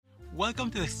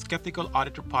Welcome to the Skeptical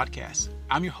Auditor Podcast.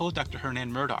 I'm your host, Dr.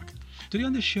 Hernan Murdoch. Today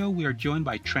on the show, we are joined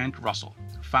by Trent Russell,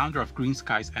 founder of Green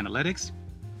Skies Analytics,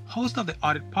 host of the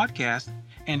Audit Podcast,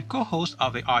 and co-host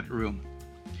of the Audit Room.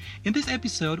 In this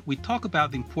episode, we talk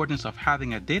about the importance of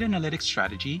having a data analytics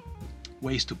strategy,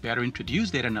 ways to better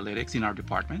introduce data analytics in our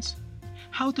departments,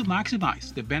 how to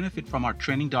maximize the benefit from our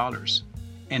training dollars,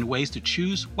 and ways to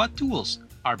choose what tools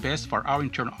are best for our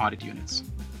internal audit units.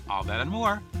 All that and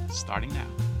more, starting now.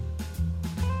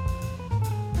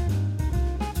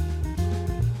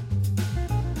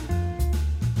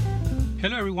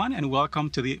 Hello, everyone, and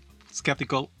welcome to the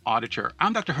Skeptical Auditor.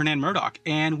 I'm Dr. Hernan Murdoch,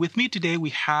 and with me today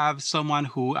we have someone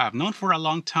who I've known for a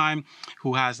long time,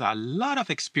 who has a lot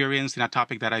of experience in a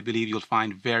topic that I believe you'll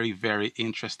find very, very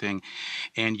interesting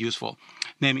and useful.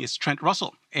 Name is Trent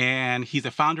Russell, and he's the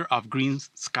founder of Green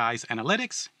Skies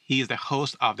Analytics. He is the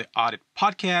host of the Audit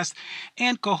Podcast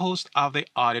and co-host of the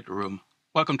Audit Room.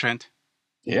 Welcome, Trent.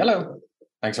 Hello.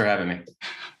 Thanks for having me.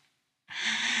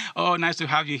 Oh, nice to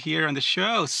have you here on the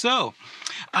show. So,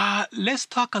 let's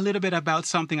talk a little bit about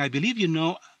something I believe you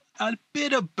know a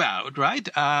bit about, right?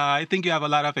 I think you have a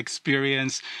lot of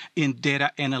experience in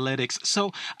data analytics.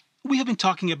 So, we have been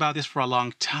talking about this for a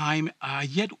long time,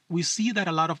 yet we see that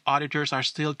a lot of auditors are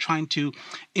still trying to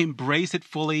embrace it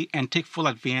fully and take full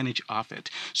advantage of it.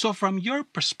 So from your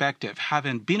perspective,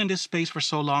 having been in this space for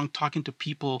so long, talking to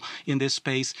people in this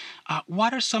space,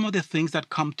 what are some of the things that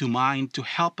come to mind to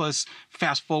help us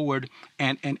fast forward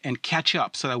and catch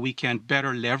up so that we can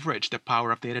better leverage the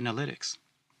power of data analytics?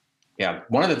 Yeah,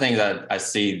 one of the things that I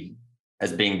see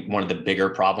as being one of the bigger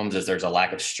problems is there's a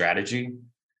lack of strategy.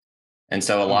 And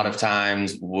so a lot of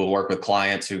times we'll work with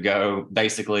clients who go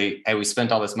basically, hey, we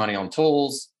spent all this money on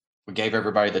tools. We gave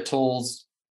everybody the tools.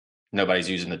 Nobody's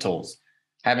using the tools.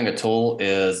 Having a tool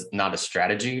is not a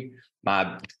strategy.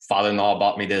 My father-in-law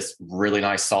bought me this really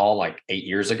nice saw like 8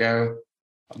 years ago.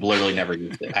 I've literally never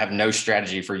used it. I have no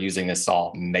strategy for using this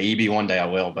saw. Maybe one day I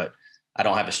will, but I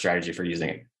don't have a strategy for using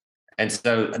it. And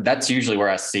so that's usually where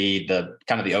I see the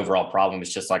kind of the overall problem.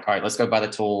 It's just like, all right, let's go buy the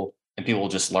tool, and people will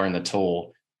just learn the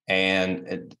tool.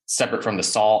 And separate from the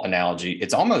saw analogy,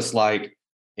 it's almost like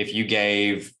if you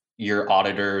gave your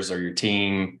auditors or your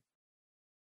team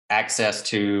access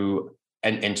to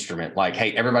an instrument, like,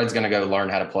 hey, everybody's going to go learn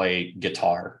how to play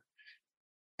guitar.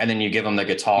 And then you give them the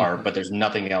guitar, but there's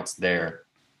nothing else there.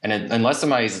 And unless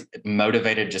somebody's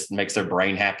motivated, just makes their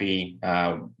brain happy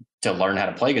to learn how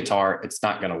to play guitar, it's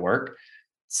not going to work.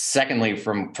 Secondly,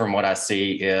 from what I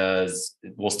see is,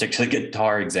 we'll stick to the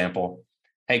guitar example.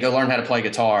 Hey, go learn how to play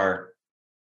guitar,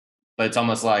 but it's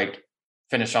almost like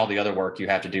finish all the other work you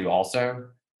have to do also.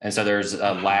 And so there's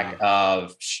a lack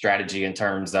of strategy in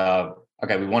terms of,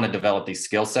 okay, we want to develop these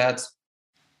skill sets,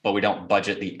 but we don't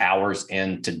budget the hours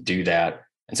in to do that.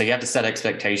 And so you have to set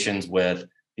expectations with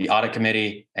the audit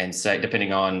committee and say,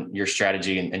 depending on your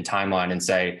strategy and timeline, and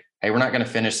say, hey, we're not going to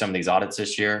finish some of these audits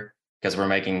this year because we're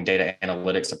making data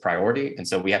analytics a priority. And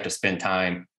so we have to spend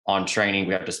time on training.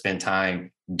 We have to spend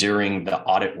time during the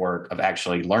audit work of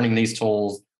actually learning these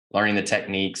tools, learning the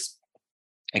techniques,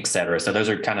 et cetera. So those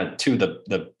are kind of two of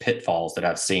the pitfalls that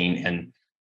I've seen in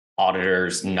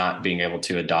auditors not being able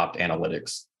to adopt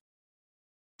analytics.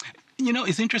 You know,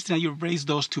 it's interesting that you raised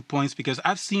those 2 points because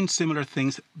I've seen similar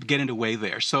things get in the way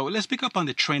there. So let's pick up on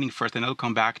the training first, and I'll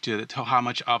come back to how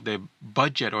much of the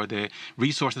budget or the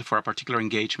resources for a particular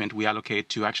engagement we allocate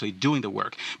to actually doing the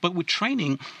work. But with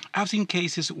training, I've seen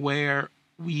cases where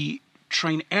we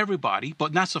train everybody,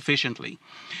 but not sufficiently.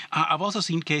 I've also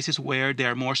seen cases where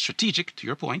they're more strategic, to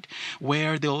your point,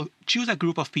 where they'll choose a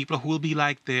group of people who will be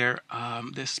like the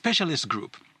specialist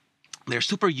group. They're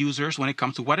super users when it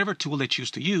comes to whatever tool they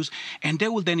choose to use, and they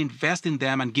will then invest in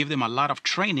them and give them a lot of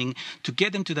training to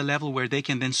get them to the level where they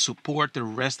can then support the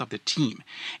rest of the team.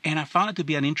 And I found it to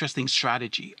be an interesting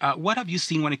strategy. What have you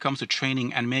seen when it comes to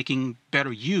training and making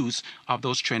better use of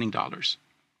those training dollars?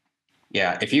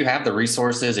 Yeah, if you have the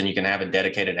resources and you can have a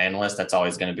dedicated analyst, that's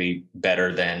always going to be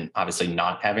better than obviously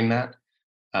not having that.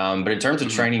 But in terms of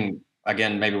training,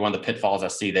 again, maybe one of the pitfalls I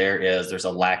see there is there's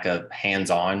a lack of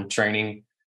hands-on training.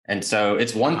 And so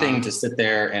it's one thing to sit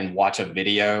there and watch a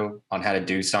video on how to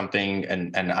do something.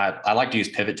 And I like to use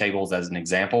pivot tables as an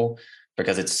example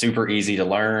because it's super easy to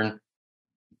learn.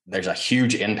 There's a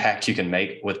huge impact you can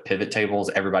make with pivot tables.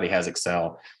 Everybody has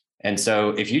Excel. And so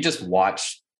if you just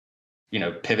watch,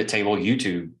 pivot table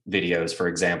YouTube videos, for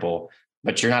example,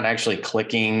 but you're not actually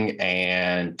clicking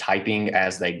and typing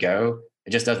as they go, it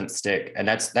just doesn't stick. And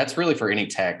that's really for any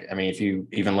tech. I mean, if you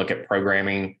even look at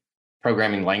programming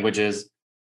languages,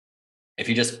 if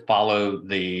you just follow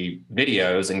the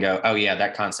videos and go, oh yeah,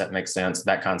 that concept makes sense.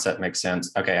 That concept makes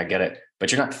sense. Okay, I get it.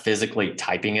 but you're not physically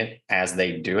typing it as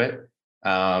they do it.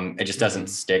 It just doesn't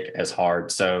stick as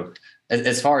hard. So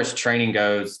as far as training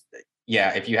goes,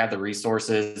 yeah, if you have the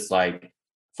resources, like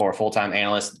for a full-time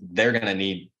analyst, they're going to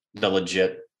need the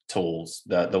legit tools,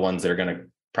 the ones that are going to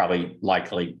probably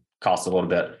likely cost a little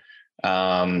bit.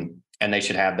 And they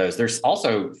should have those. There's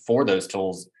also, for those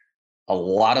tools, a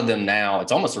lot of them now,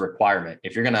 it's almost a requirement.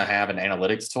 If you're going to have an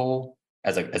analytics tool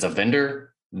as a vendor,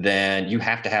 then you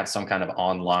have to have some kind of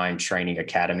online training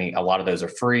academy. A lot of those are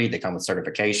free. They come with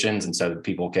certifications. And so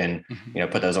people can,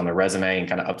 put those on their resume and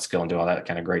kind of upskill and do all that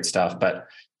kind of great stuff. But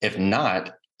if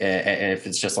not, and if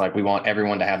it's just like, we want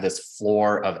everyone to have this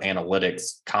floor of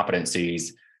analytics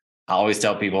competencies, I always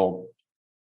tell people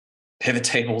pivot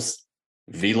tables,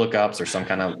 VLOOKUPs, or some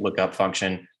kind of lookup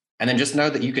function. And then just know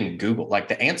that you can Google, like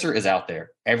the answer is out there.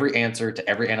 Every answer to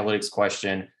every analytics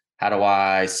question: how do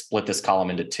I split this column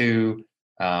into two?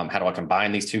 How do I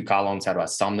combine these two columns? How do I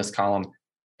sum this column?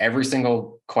 Every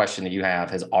single question that you have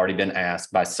has already been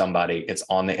asked by somebody. It's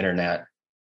on the internet.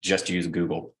 Just use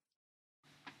Google.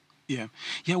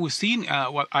 Yeah, we've seen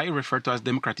what I refer to as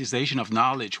democratization of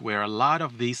knowledge, where a lot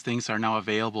of these things are now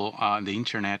available on the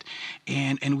internet,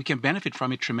 and we can benefit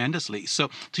from it tremendously. So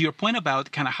to your point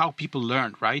about kind of how people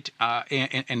learn, right,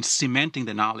 and cementing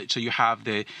the knowledge. So you have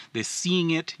the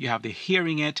seeing it, you have the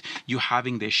hearing it, you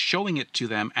having the showing it to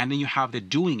them, and then you have the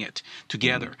doing it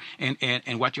together.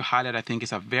 And what you highlight, I think,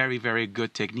 is a very, very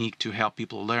good technique to help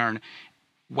people learn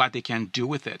what they can do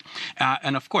with it.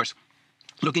 And of course,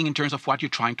 looking in terms of what you're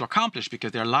trying to accomplish,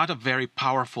 because there are a lot of very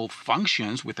powerful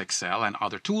functions with Excel and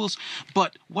other tools,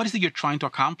 but what is it you're trying to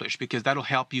accomplish? Because that'll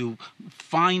help you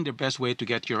find the best way to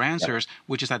get your answers,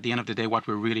 which is at the end of the day what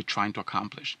we're really trying to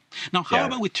accomplish. Now, how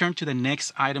about we turn to the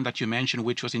next item that you mentioned,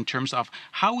 which was in terms of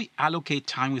how we allocate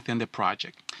time within the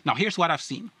project. Now, here's what I've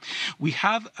seen. We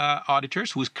have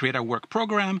auditors who create a work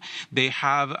program. They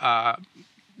have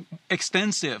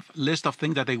extensive list of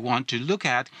things that they want to look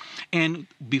at, and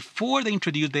before they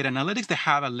introduce data analytics, they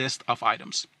have a list of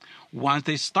items. Once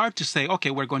they start to say,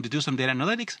 okay, we're going to do some data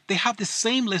analytics, they have the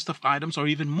same list of items or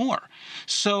even more.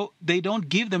 So they don't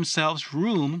give themselves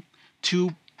room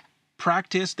to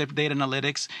practice their data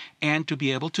analytics and to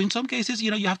be able to, in some cases,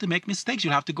 you have to make mistakes.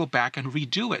 You have to go back and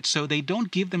redo it. So they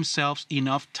don't give themselves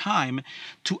enough time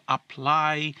to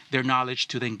apply their knowledge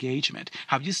to the engagement.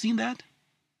 Have you seen that?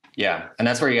 Yeah. And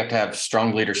that's where you have to have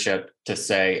strong leadership to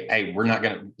say, hey,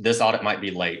 this audit might be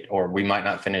late, or we might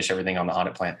not finish everything on the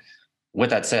audit plan. With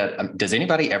that said, does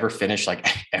anybody ever finish like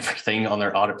everything on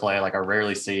their audit plan? Like I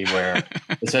rarely see where,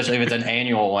 especially if it's an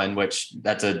annual one, which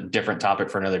that's a different topic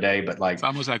for another day, but like. It's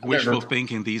almost like wishful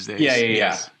thinking these days.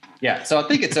 Yeah. So I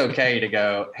think it's okay to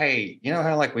go, hey, you know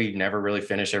how like we never really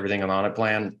finish everything on the audit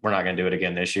plan? We're not going to do it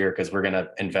again this year because we're going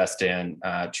to invest in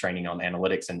training on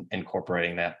analytics and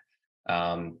incorporating that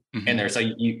in there. So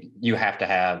you have to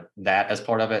have that as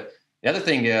part of it. The other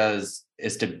thing is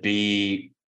to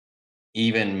be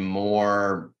even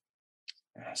more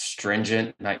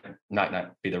stringent, might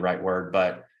not be the right word,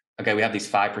 but okay, we have these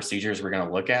 5 procedures we're going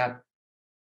to look at.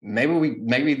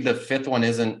 Maybe the 5th one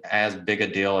isn't as big a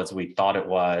deal as we thought it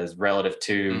was relative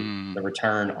to the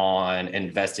return on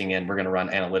investing in, we're going to run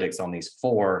analytics on these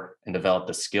 4 and develop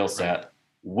the skill set. Right.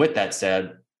 With that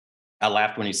said, I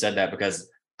laughed when you said that because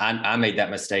I made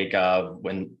that mistake of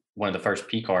when one of the first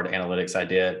P-card analytics I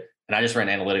did, and I just ran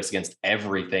analytics against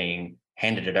everything,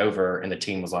 handed it over, and the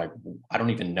team was like, I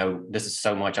don't even know, this is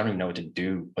so much, I don't even know what to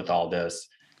do with all this.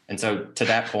 And so to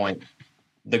that point,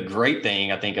 the great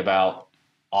thing I think about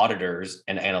auditors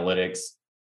and analytics,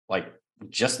 like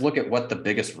just look at what the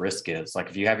biggest risk is. Like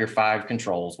if you have your 5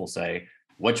 controls, we'll say,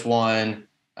 which one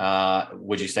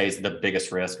would you say is the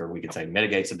biggest risk, or we could say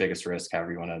mitigates the biggest risk,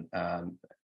 however you want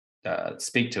to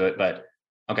speak to it. But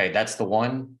okay, that's the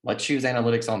one. Let's use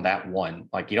analytics on that one.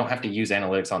 Like you don't have to use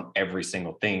analytics on every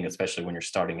single thing, especially when you're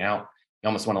starting out. You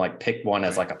almost want to like pick one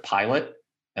as like a pilot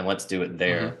and let's do it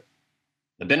there.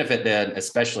 The benefit then,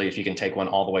 especially if you can take one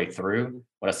all the way through,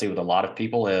 what I see with a lot of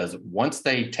people is once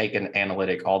they take an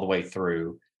analytic all the way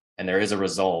through and there is a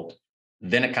result,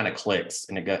 then it kind of clicks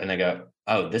and they go,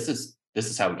 oh, this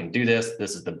is how we can do this.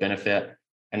 This is the benefit.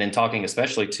 And then talking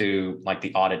especially to like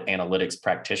the audit analytics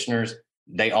practitioners,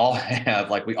 they all have,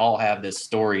 like we all have this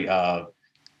story of,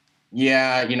 we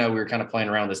were kind of playing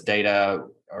around with this data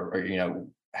or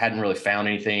hadn't really found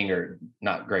anything or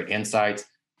not great insights.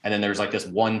 And then there's like this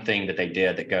one thing that they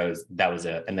did that goes, that was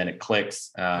it. And then it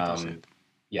clicks.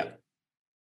 Yeah.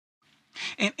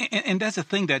 And that's the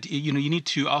thing that you need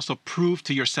to also prove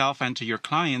to yourself and to your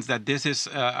clients that this is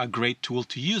a great tool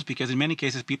to use, because in many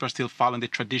cases people are still following the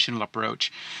traditional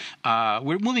approach.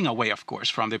 We're moving away, of course,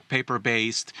 from the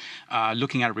paper-based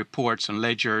looking at reports and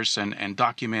ledgers and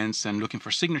documents and looking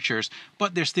for signatures,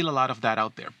 but there's still a lot of that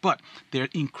out there. But there are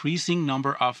increasing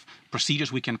number of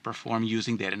procedures we can perform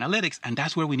using data analytics, and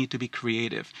that's where we need to be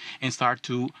creative and start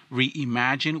to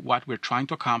reimagine what we're trying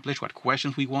to accomplish, what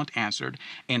questions we want answered,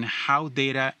 and how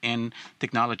data and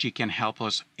technology can help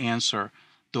us answer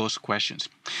those questions.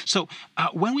 So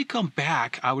when we come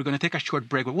back, we're going to take a short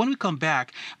break. But when we come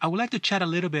back, I would like to chat a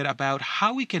little bit about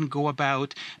how we can go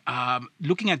about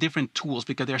looking at different tools,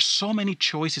 because there are so many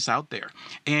choices out there,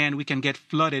 and we can get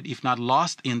flooded, if not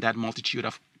lost, in that multitude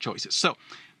of choices. So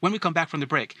when we come back from the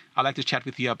break, I'd like to chat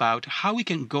with you about how we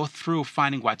can go through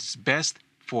finding what's best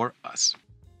for us.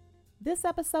 This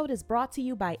episode is brought to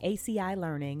you by ACI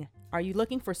Learning. Are you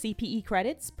looking for CPE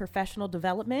credits, professional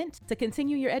development, to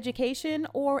continue your education,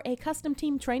 or a custom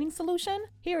team training solution?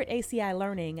 Here at ACI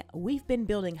Learning, we've been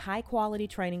building high-quality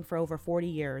training for over 40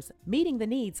 years, meeting the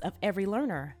needs of every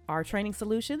learner. Our training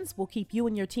solutions will keep you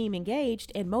and your team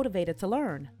engaged and motivated to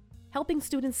learn, helping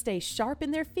students stay sharp in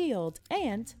their field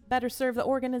and better serve the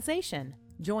organization.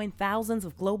 Join thousands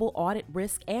of global audit,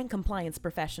 risk, and compliance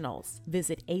professionals.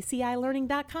 Visit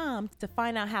acilearning.com to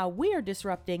find out how we're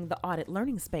disrupting the audit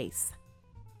learning space.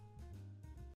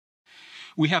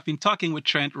 We have been talking with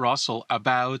Trent Russell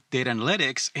about data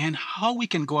analytics and how we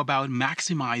can go about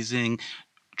maximizing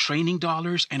training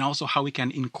dollars, and also how we can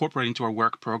incorporate into our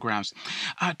work programs.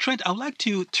 Trent, I would like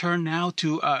to turn now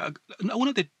to one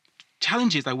of the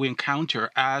challenges that we encounter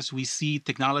as we see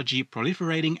technology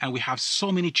proliferating, and we have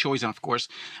so many choices, and of course,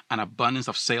 an abundance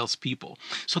of salespeople.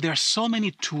 So there are so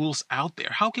many tools out there.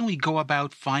 How can we go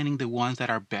about finding the ones that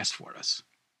are best for us?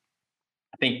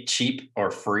 I think cheap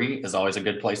or free is always a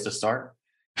good place to start.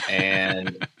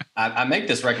 And I make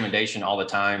this recommendation all the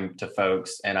time to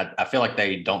folks, and I feel like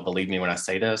they don't believe me when I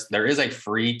say this. There is a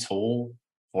free tool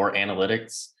for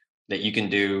analytics that you can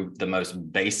do the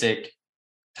most basic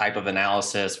type of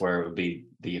analysis, where it would be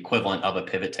the equivalent of a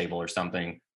pivot table or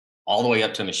something, all the way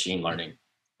up to machine learning,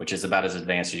 which is about as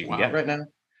advanced as you can get right now.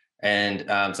 And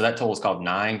so that tool is called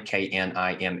KNIME,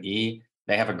 KNIME.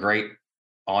 They have a great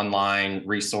online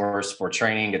resource for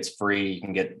training. It's free. You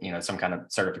can get some kind of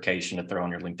certification to throw on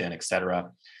your LinkedIn, et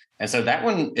cetera. And so that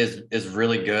one is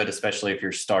really good, especially if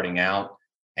you're starting out,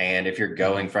 and if you're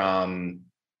going from,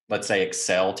 let's say,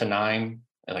 Excel to KNIME.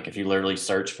 Like if you literally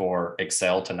search for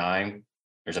Excel to KNIME,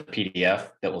 there's a PDF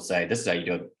that will say, this is how you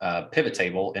do a pivot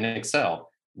table in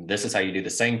Excel. This is how you do the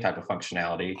same type of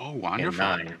functionality in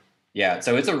KNIME. Yeah,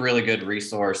 so it's a really good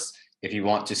resource if you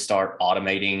want to start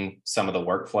automating some of the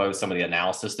workflow, some of the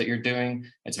analysis that you're doing.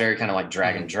 It's very kind of like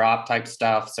drag and drop type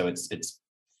stuff. So it's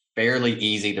fairly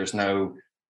easy. There's no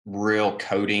real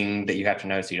coding that you have to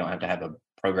know, so you don't have to have a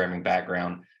programming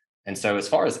background. And so as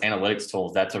far as analytics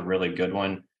tools, that's a really good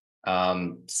one.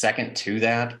 Second to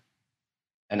that,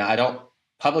 and I don't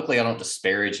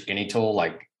disparage any tool.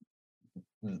 Like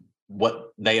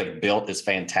what they have built is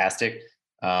fantastic.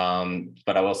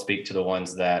 But I will speak to the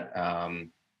ones that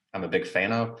I'm a big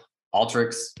fan of.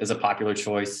 Alteryx is a popular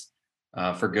choice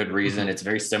for good reason. It's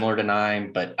very similar to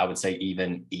KNIME, but I would say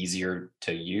even easier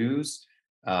to use.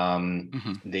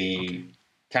 The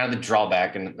kind of the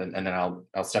drawback, and then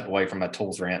I'll step away from my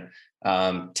tools rant.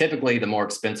 Typically, the more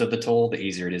expensive the tool, the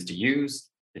easier it is to use.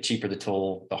 The cheaper the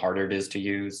tool, the harder it is to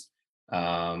use.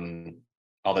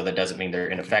 Although that doesn't mean they're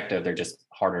ineffective, they're just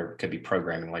harder, could be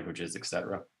programming languages, et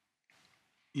cetera.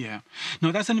 Yeah.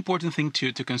 No, that's an important thing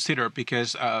to consider,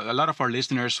 because a lot of our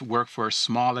listeners work for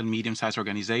small and medium-sized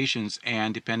organizations,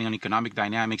 and depending on economic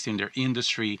dynamics in their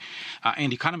industry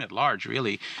and the economy at large,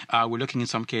 really, we're looking in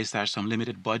some cases at some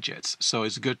limited budgets. So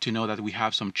it's good to know that we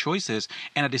have some choices,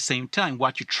 and at the same time,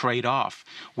 what you trade off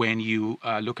when you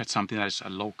look at something that is a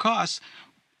low cost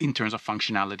in terms of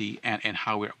functionality and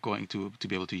how we're going to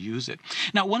be able to use it.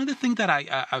 Now, one of the things that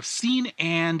I've seen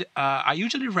and I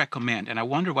usually recommend, and I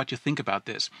wonder what you think about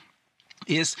this,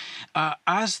 is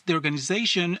as the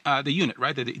organization, the unit,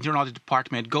 right, the internal audit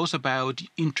department goes about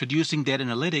introducing data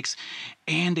analytics,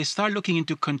 and they start looking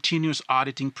into continuous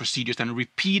auditing procedures and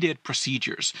repeated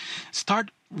procedures, start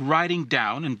writing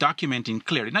down and documenting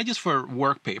clearly, not just for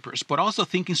work papers, but also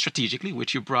thinking strategically,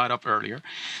 which you brought up earlier,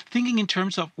 thinking in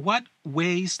terms of what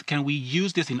ways can we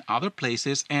use this in other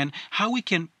places and how we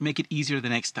can make it easier the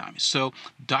next time. So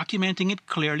documenting it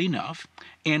clearly enough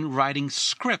and writing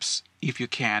scripts, if you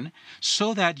can,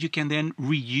 so that you can then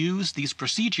reuse these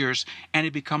procedures and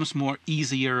it becomes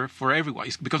easier for everyone.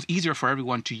 It becomes easier for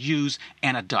everyone to use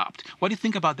and adopt. What do you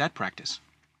think about that practice?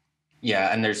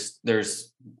 Yeah, and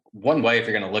there's one way if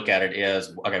you're going to look at it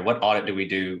is, okay, what audit do we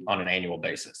do on an annual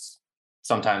basis?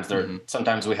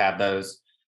 Sometimes we have those.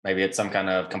 Maybe it's some kind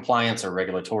of compliance or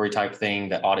regulatory type thing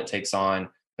that audit takes on.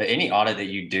 But any audit that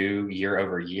you do year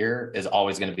over year is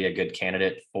always going to be a good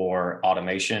candidate for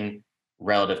automation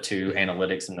relative to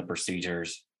analytics and the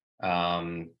procedures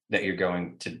that you're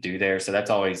going to do there. So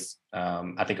that's always,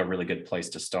 I think, a really good place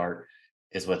to start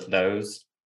is with those.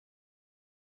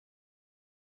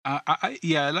 I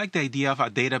like the idea of a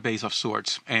database of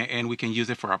sorts, and we can use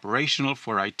it for operational,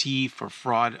 for IT, for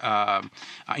fraud,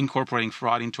 incorporating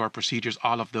fraud into our procedures,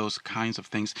 all of those kinds of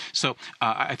things. So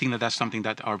I think that that's something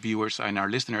that our viewers and our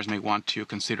listeners may want to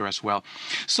consider as well.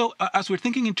 So as we're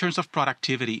thinking in terms of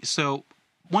productivity, so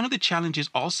one of the challenges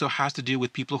also has to do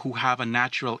with people who have a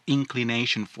natural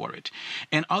inclination for it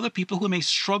and other people who may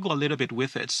struggle a little bit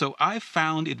with it. So I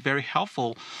found it very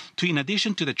helpful to, in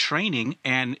addition to the training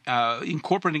and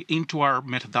incorporating into our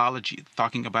methodology,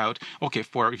 talking about, okay,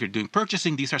 for if you're doing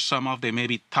purchasing, these are some of the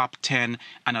maybe top 10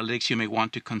 analytics you may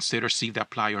want to consider, see if they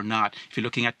apply or not. If you're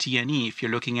looking at T&E, if you're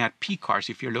looking at PCARs,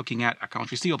 if you're looking at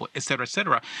accounts receivable, et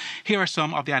cetera, here are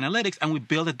some of the analytics, and we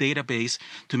build a database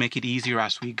to make it easier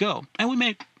as we go. And we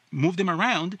may move them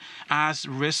around as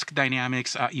risk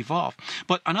dynamics evolve.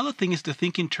 But another thing is to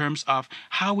think in terms of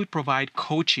how we provide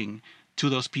coaching to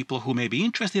those people who may be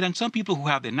interested, and some people who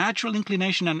have the natural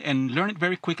inclination and learn it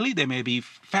very quickly. They may be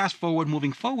fast forward,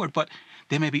 moving forward, but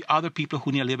there may be other people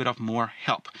who need a little bit of more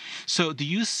help. So do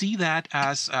you see that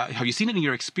as, have you seen it in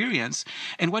your experience?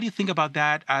 And what do you think about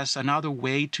that as another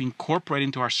way to incorporate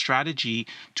into our strategy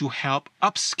to help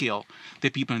upskill the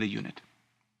people in the unit?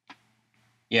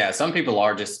 Yeah, some people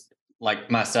are just like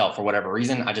myself for whatever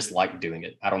reason. I just like doing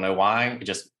it. I don't know why.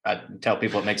 I tell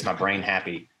people it makes my brain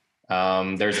happy.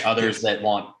 There's others that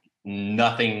want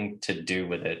nothing to do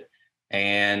with it.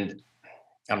 And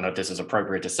I don't know if this is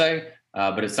appropriate to say,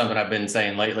 but it's something I've been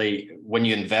saying lately. When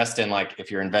you invest in, like, if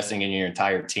you're investing in your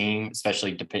entire team,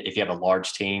 especially if you have a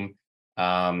large team,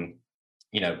 you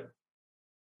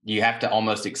have to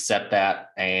almost accept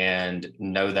that and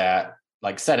know that,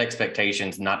 like, set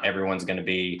expectations. Not everyone's going to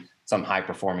be some high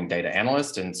performing data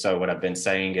analyst. And so what I've been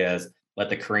saying is let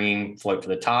the cream float to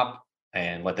the top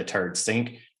and let the turd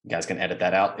sink. You guys can edit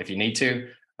that out if you need to.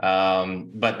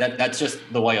 But that's just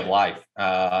the way of life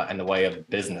and the way of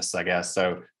business, I guess.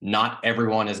 So not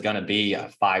everyone is going to be a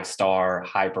 5-star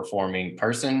high performing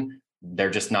person.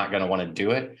 They're just not going to want to do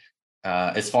it.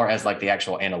 As far as like the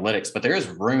actual analytics, but there is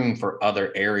room for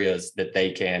other areas that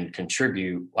they can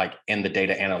contribute, like in the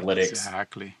data analytics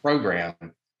program.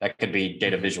 That could be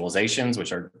data visualizations,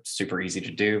 which are super easy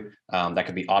to do. That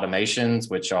could be automations,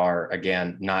 which are,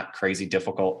 again, not crazy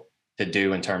difficult to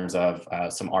do in terms of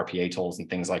some RPA tools and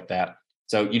things like that.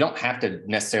 So you don't have to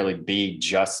necessarily be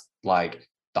just like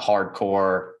the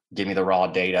hardcore, give me the raw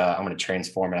data, I'm going to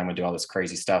transform it, I'm going to do all this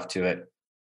crazy stuff to it,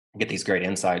 get these great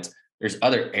insights. There's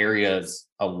other areas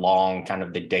along kind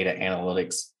of the data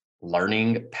analytics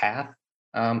learning path,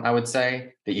 I would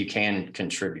say, that you can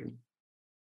contribute.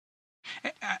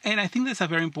 And I think that's a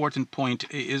very important point,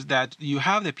 is that you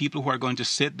have the people who are going to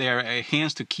sit there,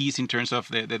 hands to keys in terms of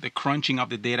the crunching of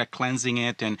the data, cleansing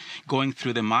it, and going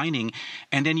through the mining.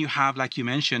 And then you have, like you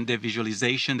mentioned, the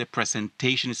visualization, the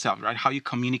presentation itself, right? How you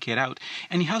communicate out.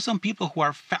 And you have some people who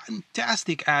are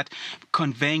fantastic at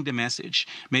conveying the message,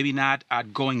 maybe not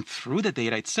at going through the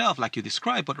data itself, like you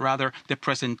described, but rather the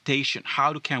presentation.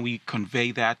 How can we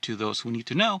convey that to those who need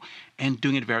to know, and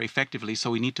doing it very effectively?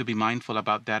 So we need to be mindful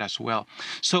about that as well.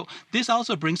 So this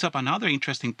also brings up another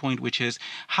interesting point, which is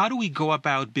how do we go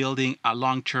about building a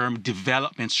long-term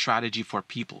development strategy for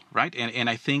people, right? And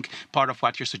I think part of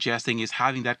what you're suggesting is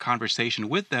having that conversation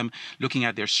with them, looking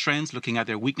at their strengths, looking at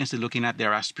their weaknesses, looking at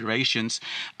their aspirations,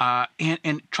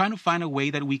 and trying to find a way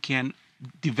that we can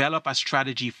develop a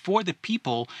strategy for the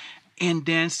people, and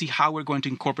then see how we're going to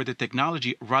incorporate the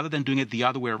technology, rather than doing it the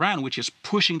other way around, which is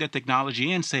pushing the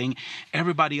technology in, saying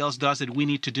everybody else does it, we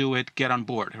need to do it, get on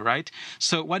board, right?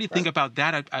 So what do you think about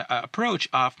that approach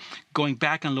of going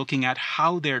back and looking at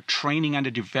how their training and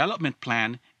the development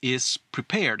plan is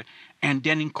prepared, and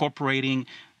then incorporating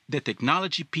the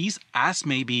technology piece as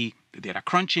maybe the data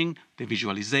crunching, the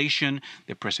visualization,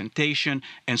 the presentation,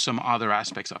 and some other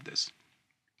aspects of this?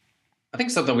 I think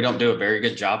something we don't do a very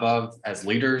good job of as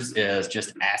leaders is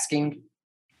just asking.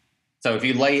 So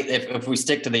if we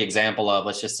stick to the example of,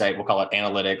 let's just say, we'll call it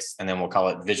analytics, and then we'll call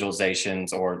it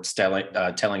visualizations or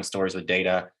telling stories with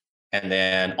data, and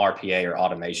then RPA or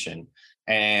automation.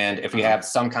 And if we have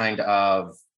some kind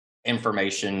of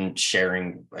information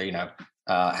sharing, have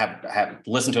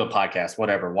listen to a podcast,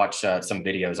 whatever, watch some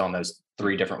videos on those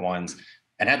 3 different ones,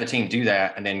 and have the team do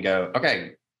that and then go,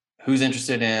 okay, who's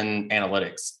interested in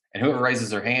analytics? And whoever raises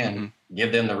their hand,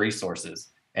 give them the resources.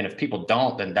 And if people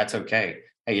don't, then that's okay.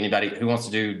 Hey, anybody who wants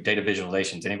to do data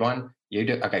visualizations? Anyone? You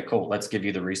do? Okay, cool. Let's give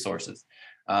you the resources.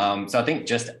 So I think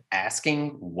just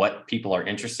asking what people are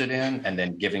interested in and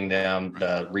then giving them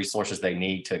the resources they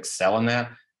need to excel in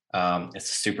that.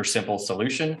 It's a super simple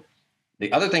solution.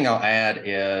 The other thing I'll add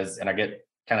is, and I get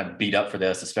kind of beat up for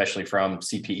this, especially from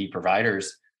CPE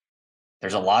providers,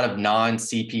 there's a lot of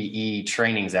non-CPE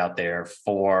trainings out there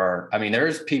for, I mean,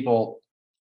 there's people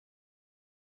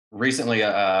recently,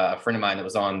 a friend of mine that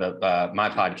was on my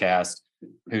podcast,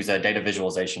 who's a data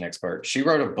visualization expert. She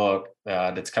wrote a book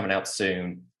that's coming out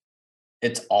soon.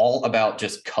 It's all about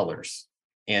just colors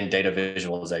in data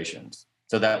visualizations.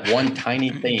 So that one tiny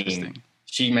thing,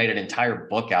 she made an entire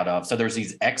book out of. So there's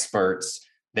these experts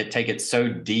that take it so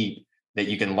deep that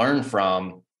you can learn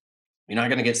from. You're not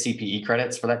going to get CPE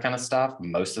credits for that kind of stuff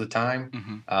most of the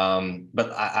time.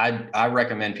 But I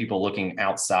recommend people looking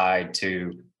outside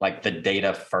to like the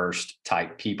data first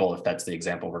type people, if that's the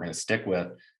example we're going to stick with,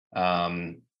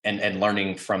 and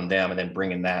learning from them and then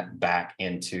bringing that back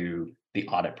into the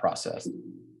audit process.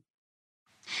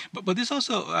 But this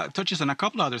also touches on a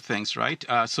couple other things, right?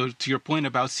 So to your point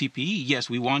about CPE, yes,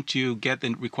 we want to get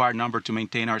the required number to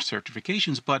maintain our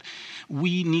certifications, but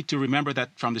we need to remember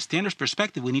that from the standards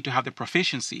perspective, we need to have the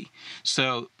proficiency.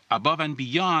 So above and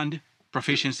beyond,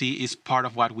 proficiency is part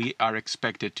of what we are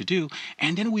expected to do.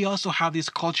 And then we also have this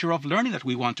culture of learning that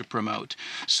we want to promote.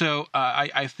 So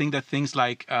I think that things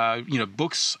like,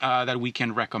 books that we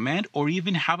can recommend or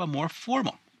even have a more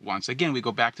formal. Once again, we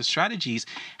go back to strategies,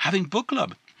 having book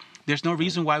club. There's no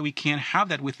reason why we can't have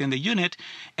that within the unit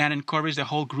and encourage the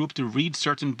whole group to read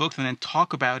certain books and then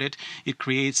talk about it. It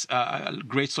creates a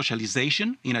great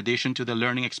socialization in addition to the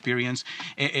learning experience,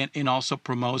 and also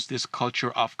promotes this culture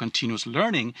of continuous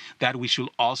learning that we should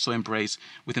also embrace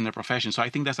within the profession. So I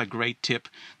think that's a great tip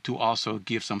to also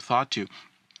give some thought to.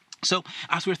 So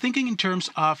as we're thinking in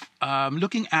terms of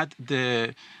looking at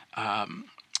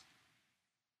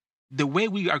the way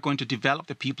we are going to develop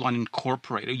the people and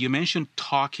incorporate it, you mentioned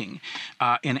talking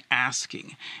and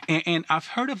asking. And I've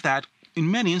heard of that in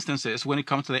many instances when it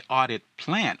comes to the audit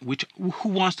plan, who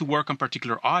wants to work on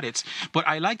particular audits. But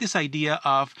I like this idea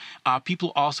of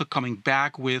people also coming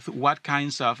back with what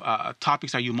kinds of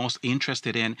topics are you most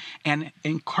interested in, and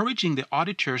encouraging the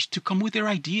auditors to come with their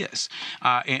ideas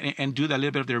and do a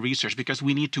little bit of their research, because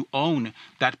we need to own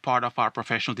that part of our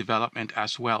professional development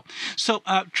as well. So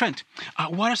Trent,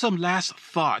 what are some last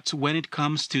thoughts when it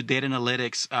comes to data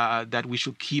analytics that we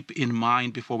should keep in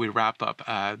mind before we wrap up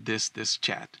this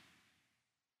chat?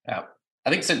 Yeah,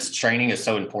 I think since training is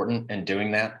so important in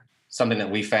doing that, something that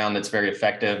we found that's very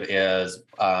effective is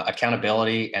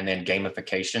accountability and then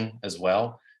gamification as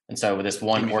well. And so with this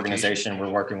one organization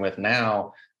we're working with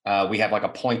now, we have like a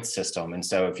point system. And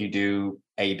so if you do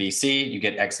A, B, C, you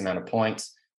get X amount of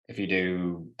points. If you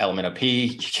do element of P,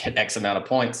 you get X amount of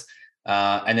points.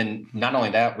 And then not only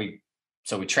that, we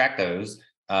track those.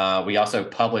 We also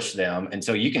publish them. And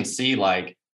so you can see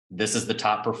like, this is the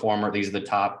top performer. These are the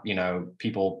top,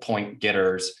 people point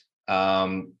getters,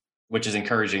 which is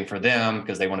encouraging for them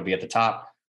because they want to be at the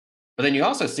top. But then you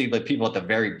also see the people at the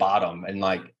very bottom, and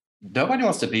like nobody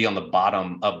wants to be on the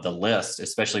bottom of the list,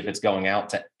 especially if it's going out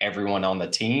to everyone on the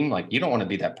team. Like you don't want to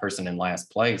be that person in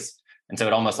last place. And so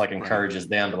it almost like encourages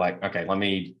them to like, okay, let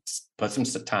me put some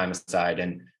time aside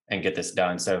and get this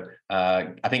done. So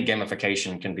I think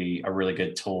gamification can be a really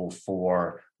good tool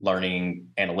for learning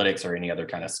analytics or any other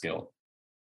kind of skill.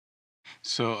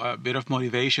 So a bit of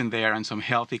motivation there and some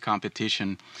healthy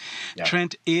competition. Yeah.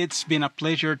 Trent, it's been a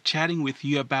pleasure chatting with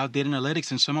you about data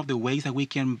analytics and some of the ways that we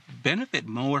can benefit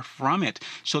more from it.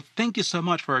 So thank you so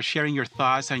much for sharing your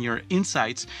thoughts and your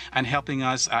insights and helping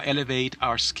us elevate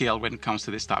our skill when it comes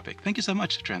to this topic. Thank you so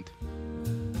much, Trent.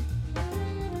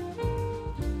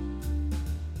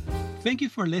 Thank you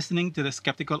for listening to the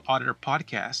Skeptical Auditor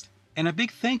podcast, and a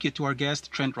big thank you to our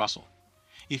guest, Trent Russell.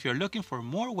 If you're looking for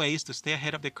more ways to stay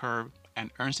ahead of the curve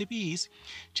and earn CPEs,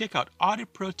 check out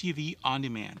Audit Pro TV On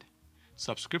Demand,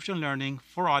 subscription learning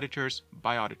for auditors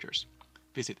by auditors.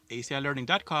 Visit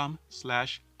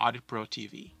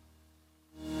acilearning.com/auditprotv.